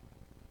one.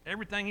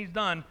 Everything he's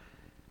done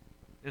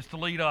is to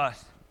lead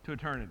us to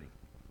eternity.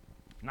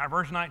 Now,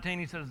 verse 19,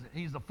 he says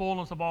he's the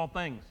fullness of all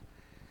things.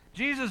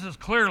 Jesus is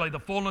clearly the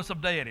fullness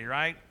of deity,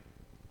 right?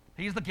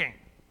 He's the king.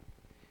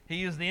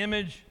 He is the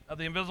image of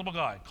the invisible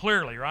God,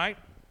 clearly, right?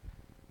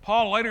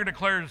 Paul later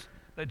declares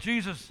that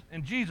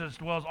in Jesus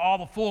dwells all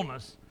the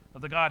fullness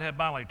of the Godhead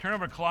bodily. Turn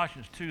over to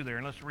Colossians 2 there,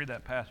 and let's read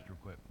that passage real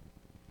quick.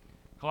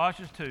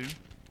 Colossians 2,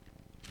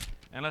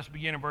 and let's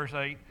begin in verse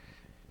 8.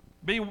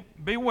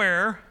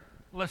 Beware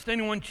lest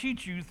anyone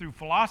cheat you through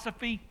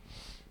philosophy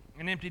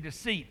and empty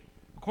deceit,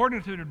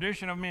 according to the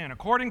tradition of men,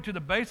 according to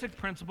the basic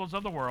principles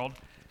of the world,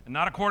 and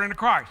not according to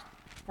Christ.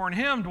 For in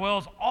him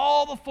dwells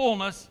all the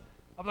fullness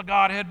of the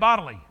Godhead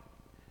bodily.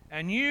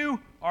 And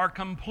you are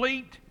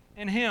complete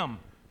in him,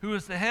 who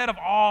is the head of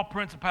all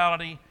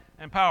principality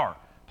and power.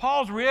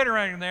 Paul's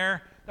reiterating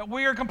there that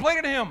we are complete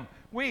in him.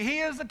 He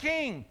is the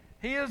king.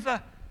 He is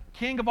the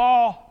king of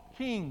all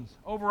kings,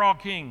 over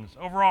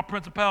all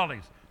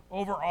principalities,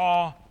 over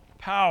all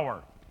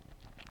power.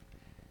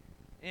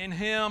 In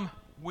him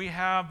we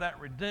have that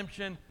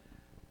redemption.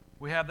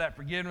 We have that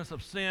forgiveness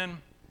of sin.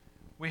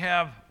 We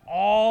have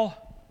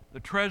all the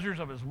treasures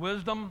of his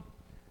wisdom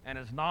and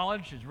his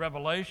knowledge, his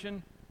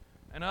revelation.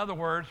 In other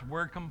words,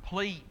 we're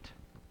complete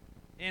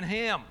in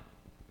him.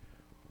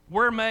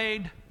 We're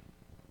made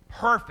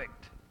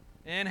perfect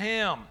in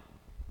him.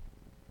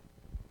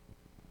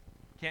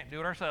 Can't do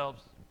it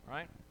ourselves,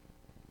 right?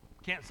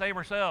 Can't save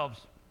ourselves.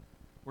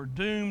 We're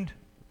doomed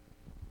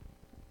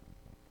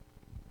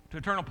to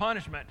eternal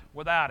punishment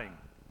without him.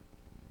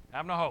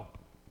 Have no hope.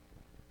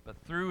 But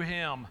through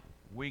him,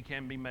 we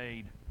can be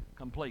made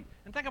complete.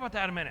 And think about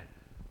that a minute.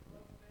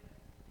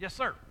 Yes,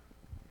 sir.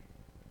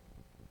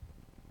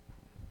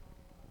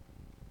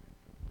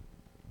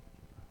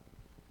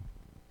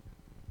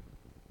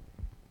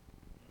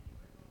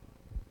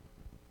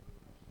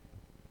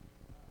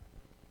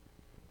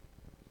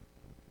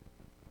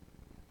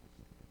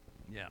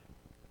 Yeah.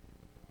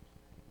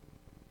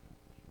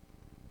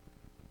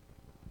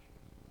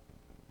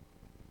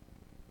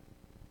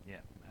 Yeah.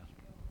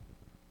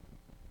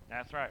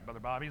 That's right, Brother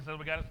Bobby says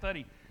we got to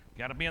study.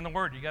 Got to be in the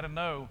Word. You got to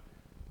know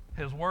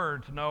his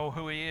Word to know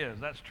who he is.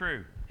 That's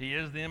true. He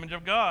is the image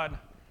of God,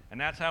 and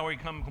that's how we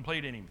come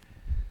complete in him.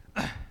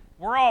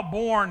 We're all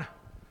born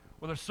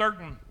with a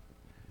certain,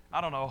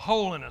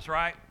 holiness,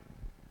 right?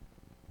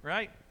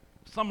 Right?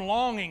 Some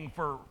longing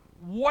for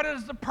what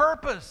is the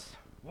purpose?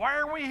 Why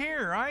are we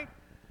here, right?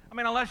 I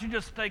mean, unless you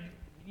just stay,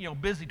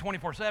 busy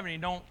 24/7 and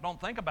you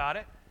don't think about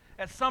it.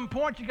 At some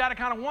point, you got to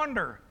kind of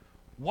wonder,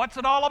 what's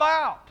it all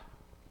about?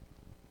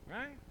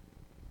 Right?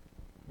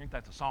 I think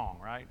that's a song,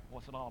 right?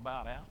 What's it all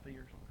about, Alfie,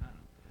 or something?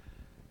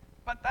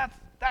 But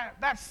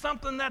that's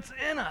something that's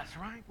in us,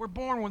 right? We're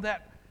born with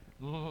that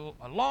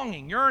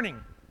longing,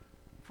 yearning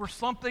for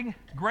something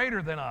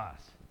greater than us.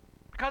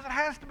 Because it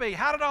has to be.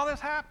 How did all this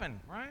happen,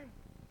 right?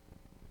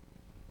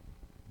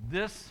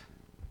 This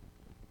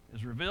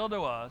is revealed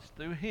to us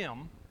through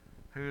him,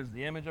 who is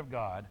the image of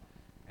God,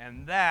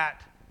 and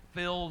that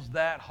fills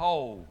that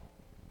hole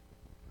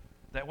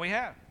that we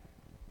have.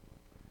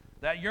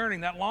 That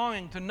yearning, that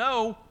longing to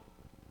know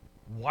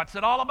what's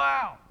it all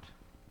about.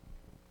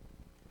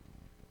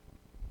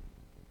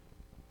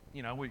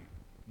 We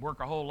work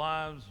our whole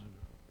lives.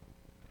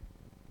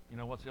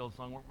 What's the old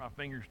song? Work my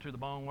fingers to the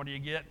bone. What do you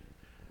get?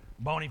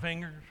 Bony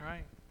fingers,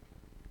 right?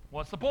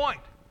 What's the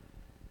point?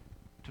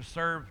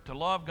 To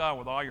love God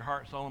with all your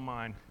heart, soul, and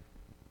mind,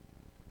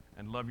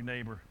 and love your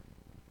neighbor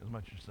as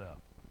much as yourself.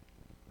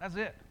 That's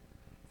it.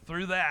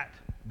 Through that,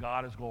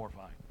 God is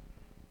glorified.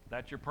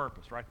 That's your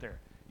purpose right there.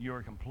 You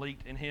are complete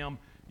in him.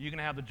 You can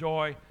have the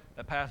joy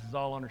that passes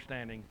all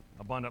understanding,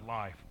 abundant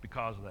life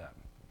because of that.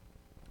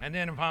 And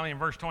then finally in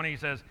verse 20 he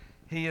says,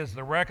 he is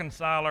the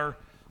reconciler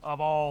of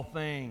all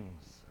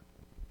things.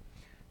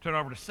 Turn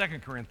over to 2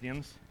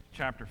 Corinthians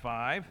chapter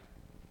 5,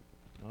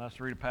 and let's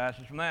read a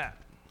passage from that.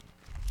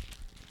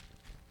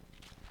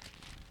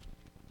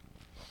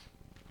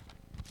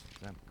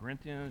 2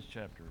 Corinthians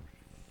chapter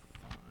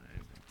 5.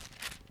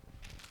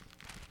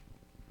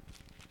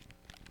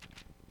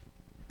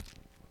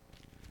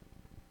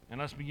 And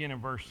let's begin in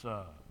verse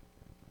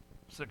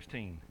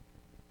 16.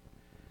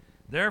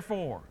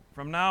 Therefore,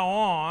 from now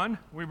on,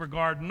 we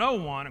regard no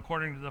one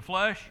according to the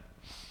flesh,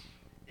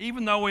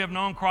 even though we have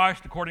known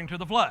Christ according to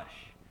the flesh.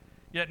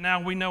 Yet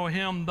now we know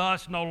him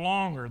thus no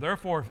longer.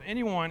 Therefore, if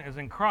anyone is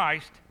in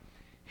Christ,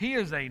 he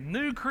is a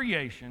new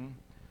creation.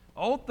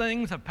 Old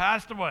things have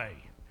passed away.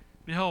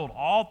 Behold,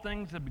 all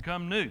things have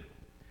become new.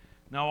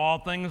 Now all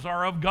things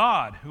are of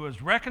God, who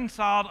has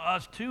reconciled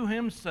us to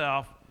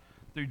himself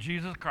through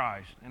Jesus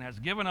Christ, and has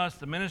given us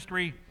the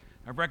ministry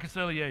of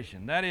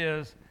reconciliation. That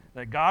is,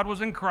 that God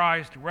was in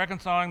Christ,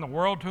 reconciling the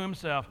world to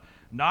himself,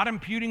 not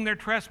imputing their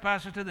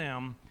trespasses to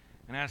them,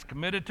 and has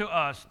committed to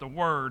us the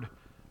word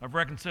of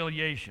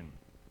reconciliation.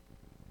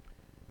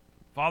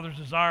 Father's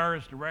desire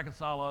is to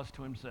reconcile us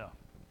to himself.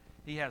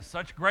 He has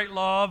such great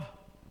love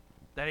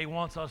that he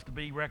wants us to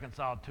be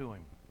reconciled to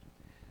him.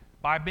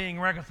 By being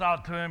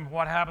reconciled to him,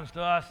 what happens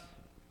to us?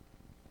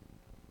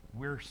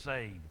 We're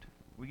saved.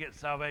 We get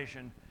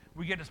salvation.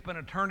 We get to spend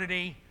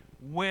eternity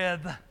with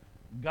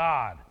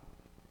God.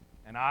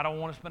 And I don't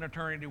want to spend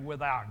eternity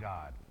without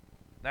God.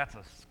 That's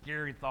a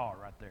scary thought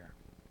right there.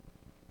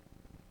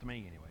 To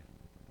me, anyway.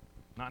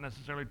 Not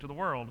necessarily to the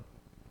world.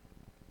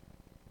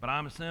 But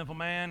I'm a sinful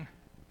man.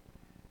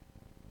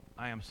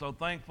 I am so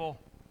thankful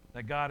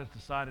that God has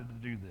decided to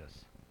do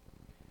this.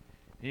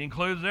 He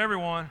includes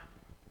everyone,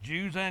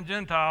 Jews and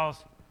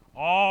Gentiles,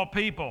 all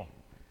people.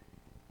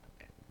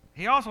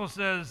 He also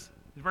says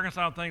he's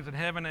reconciled things in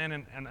heaven and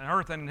in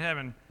earth and in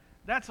heaven.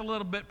 That's a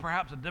little bit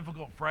perhaps a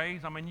difficult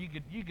phrase. I mean, you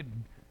could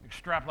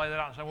extrapolate that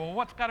out and say, well,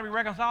 what's got to be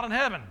reconciled in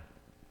heaven?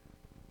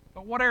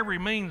 But whatever he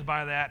means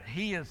by that,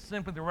 he is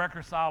simply the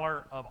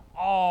reconciler of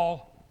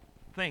all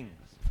things.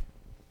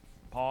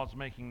 Paul's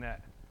making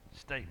that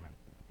statement.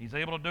 He's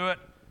able to do it.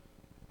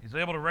 He's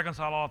able to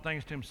reconcile all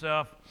things to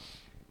himself.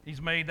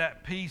 He's made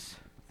that peace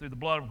through the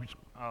blood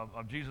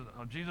of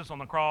Jesus on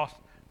the cross.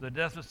 The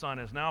death of his Son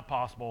is now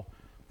possible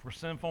for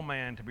sinful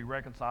man to be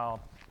reconciled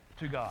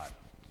to God.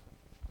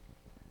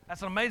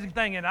 That's an amazing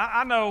thing. And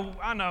I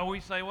know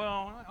we say,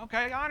 well,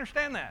 okay, I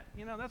understand that.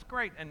 That's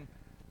great. And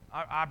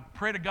I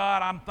pray to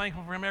God. I'm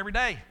thankful for him every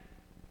day.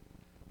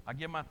 I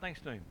give my thanks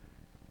to him.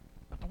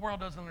 But the world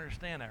doesn't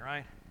understand that,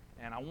 right?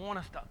 And I want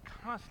us to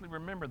constantly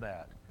remember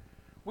that.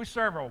 We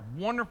serve a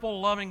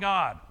wonderful, loving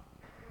God.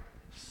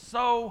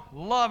 So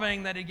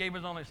loving that he gave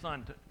his only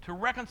Son to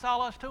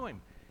reconcile us to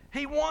him.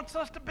 He wants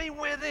us to be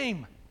with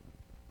him.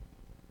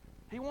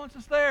 He wants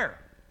us there.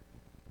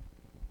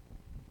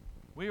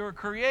 We were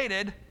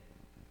created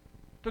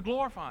to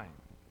glorify him.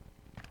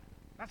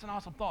 That's an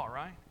awesome thought,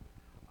 right?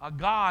 A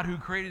God who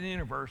created the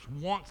universe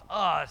wants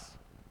us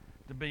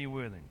to be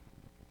with him.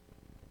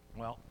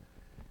 Well,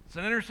 it's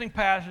an interesting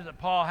passage that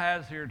Paul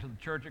has here to the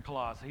church at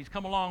Colossae. He's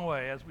come a long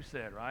way, as we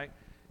said, right?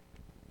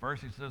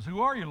 First he says,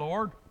 "Who are you,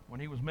 Lord?" when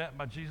he was met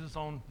by Jesus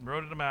on the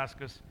road to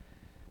Damascus.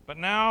 But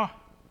now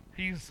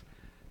he's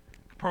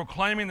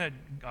proclaiming that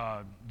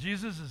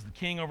Jesus is the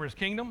king over his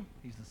kingdom.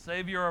 He's the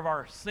savior of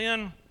our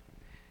sin.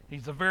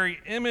 He's the very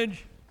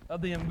image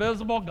of the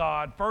invisible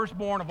God,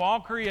 firstborn of all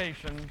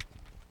creation,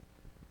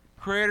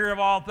 creator of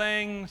all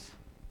things,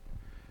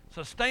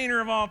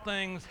 sustainer of all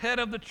things, head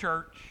of the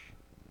church.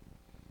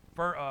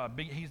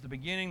 He's the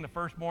beginning, the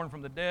firstborn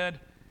from the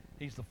dead.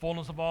 He's the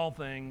fullness of all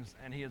things,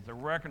 and he is the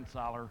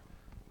reconciler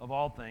of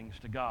all things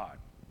to God.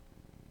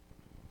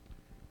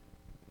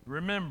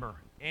 Remember,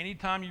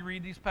 anytime you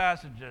read these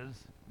passages,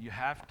 you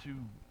have to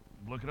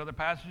look at other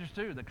passages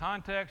too, the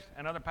context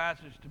and other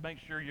passages to make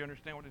sure you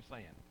understand what he's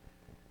saying.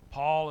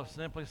 Paul is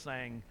simply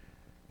saying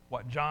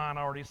what John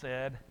already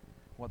said,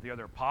 what the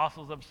other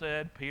apostles have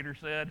said, Peter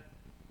said.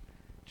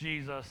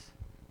 Jesus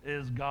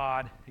is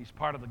God. He's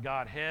part of the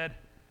Godhead.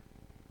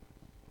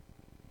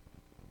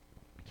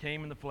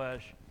 Came in the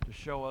flesh to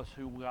show us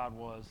who God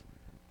was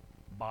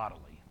bodily.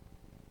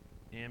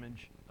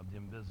 Image of the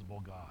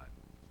invisible God.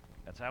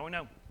 That's how we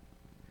know.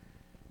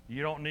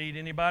 You don't need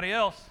anybody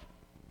else.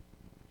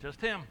 Just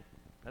him.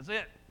 That's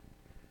it.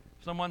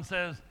 Someone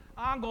says,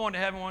 I'm going to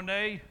heaven one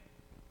day.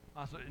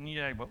 I said,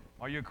 yeah, but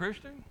are you a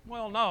Christian?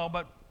 Well, no,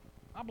 but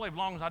I believe as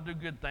long as I do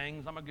good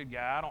things, I'm a good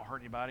guy. I don't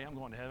hurt anybody. I'm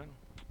going to heaven.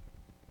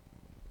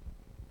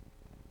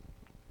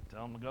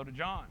 Tell them to go to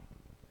John.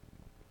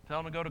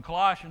 Tell them to go to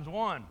Colossians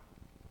 1.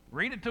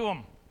 Read it to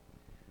them.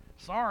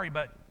 Sorry,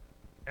 but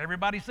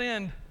everybody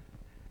sinned.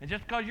 And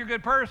just because you're a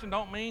good person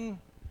don't mean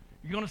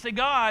you're going to see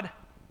God.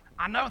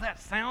 I know that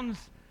sounds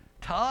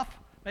tough.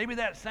 Maybe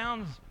that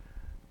sounds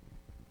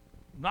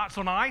not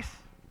so nice.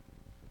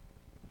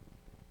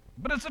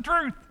 But it's the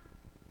truth.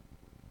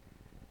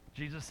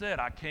 Jesus said,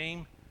 I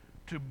came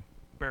to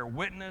bear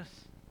witness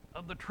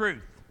of the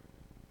truth.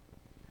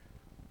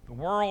 In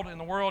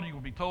the world, you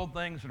will be told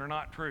things that are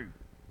not true.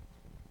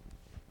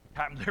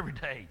 Happens every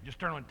day. Just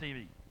turn on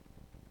TV.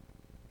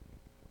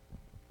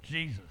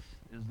 Jesus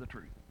is the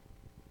truth.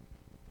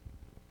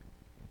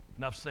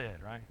 Enough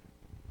said, right?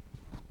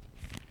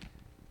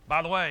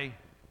 By the way,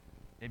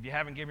 if you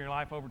haven't given your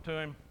life over to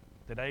him,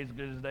 today's as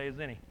good a day as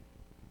any.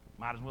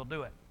 Might as well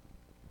do it.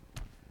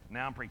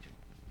 Now I'm preaching.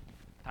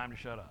 Time to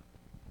shut up.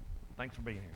 Thanks for being here.